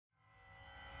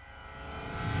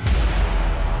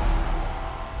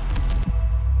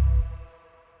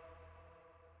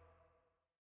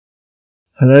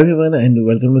Hello everyone and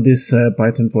welcome to this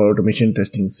Python for Automation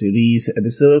testing series.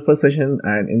 This is our first session,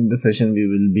 and in this session we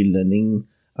will be learning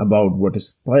about what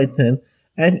is Python,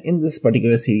 and in this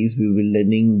particular series we will be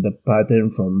learning the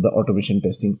Python from the automation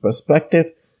testing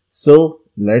perspective. So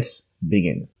let's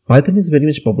begin. Python is very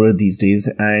much popular these days,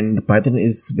 and Python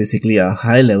is basically a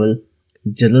high level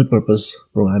general purpose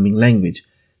programming language.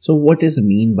 So what is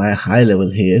mean by high level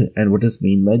here and what is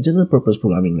mean by general purpose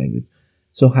programming language?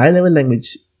 So high level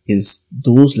language is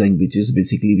those languages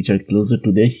basically which are closer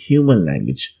to the human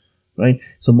language, right?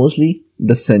 So mostly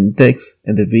the syntax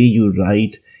and the way you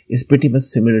write is pretty much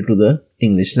similar to the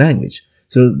English language.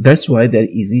 So that's why they're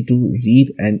easy to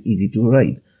read and easy to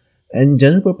write. And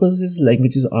general purposes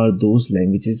languages are those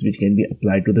languages which can be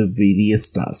applied to the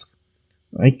various tasks,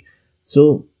 right?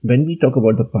 So when we talk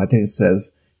about the Python itself,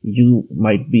 you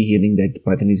might be hearing that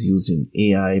Python is used in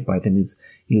AI, Python is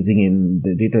using in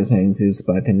the data sciences,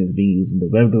 Python is being used in the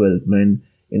web development,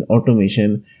 in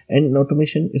automation, and in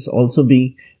automation is also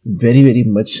being very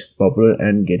much popular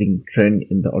and getting trend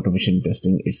in the automation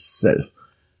testing itself.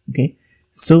 Okay,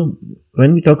 so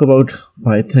when we talk about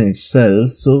Python itself,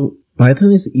 so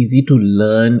Python is easy to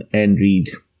learn and read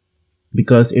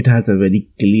because it has a very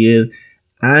clear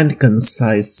and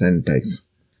concise syntax.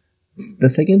 The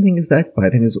second thing is that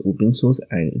Python is open source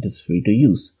and it is free to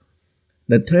use.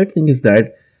 The third thing is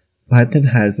that Python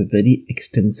has a very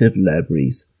extensive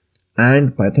libraries,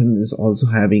 and Python is also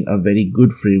having a very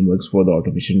good frameworks for the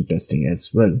automation testing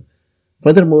as well.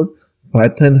 Furthermore,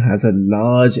 Python has a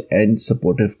large and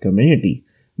supportive community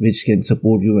which can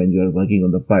support you when you are working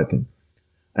on the Python.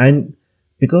 And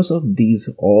because of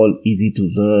these all easy to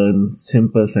learn,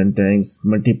 simple syntax,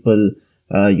 multiple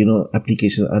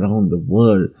applications around the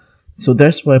world, so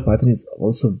that's why Python is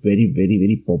also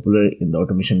very popular in the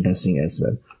automation testing as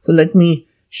well. So let me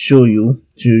show you.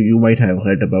 You might have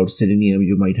heard about Selenium,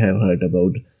 you might have heard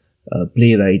about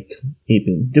Playwright,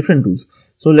 Appium, different tools.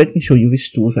 So let me show you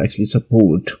which tools actually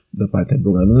support the Python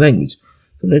programming language.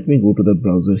 So let me go to the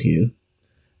browser here.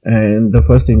 And the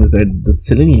first thing is that the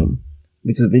Selenium,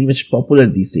 which is very much popular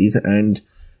these days and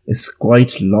is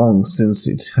quite long since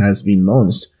it has been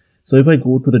launched. So if I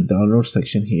go to the download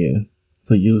section here,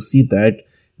 so you see that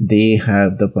they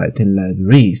have the Python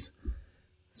libraries.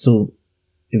 So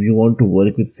if you want to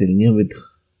work with Selenium with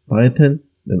Python,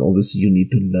 then obviously you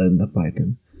need to learn the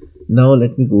Python. Now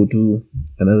let me go to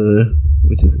another,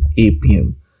 which is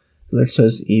Appium. So let's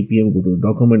search Appium, go to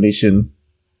documentation,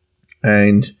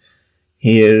 and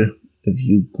here if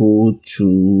you go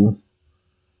to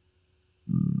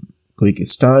quick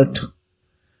start,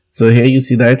 so here you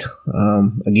see that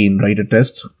again, write a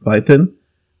test Python.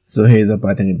 So here is the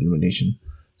Python implementation.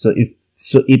 So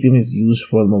Appium is used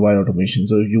for mobile automation.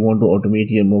 So if you want to automate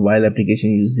your mobile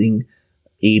application using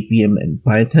Appium and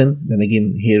Python, then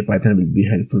again here Python will be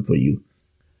helpful for you.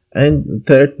 And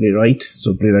third, Playwright.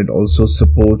 So Playwright also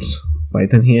supports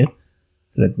Python here.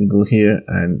 So let me go here,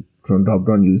 and from drop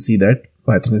down you will see that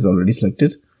Python is already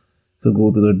selected. So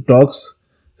go to the docs.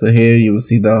 So here you will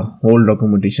see the whole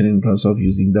documentation in terms of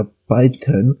using the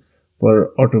Python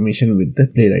for automation with the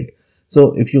Playwright.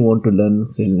 So if you want to learn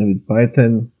Selenium with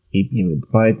Python, Appium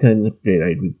with Python,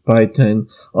 Playwright with Python,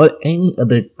 or any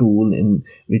other tool in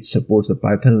which supports the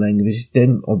Python language,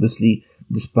 then obviously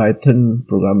this Python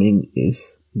programming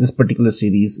is, this particular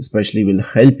series especially will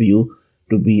help you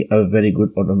to be a very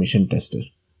good automation tester.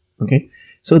 Okay,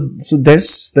 so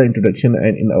that's the introduction,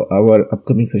 and in our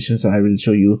upcoming sessions I will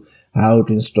show you how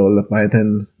to install the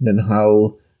Python, then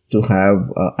how to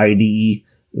have IDE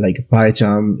like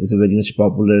PyCharm is very much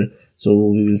popular. So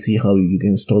we will see how you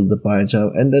can install the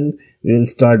PyCharm, and then we will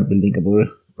start building our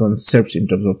concepts in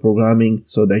terms of programming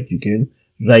so that you can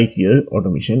write your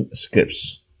automation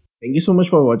scripts. Thank you so much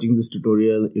for watching this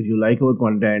tutorial. If you like our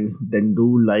content, then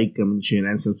do like, comment, share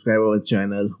and subscribe our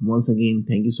channel. Once again,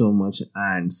 thank you so much,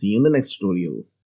 and see you in the next tutorial.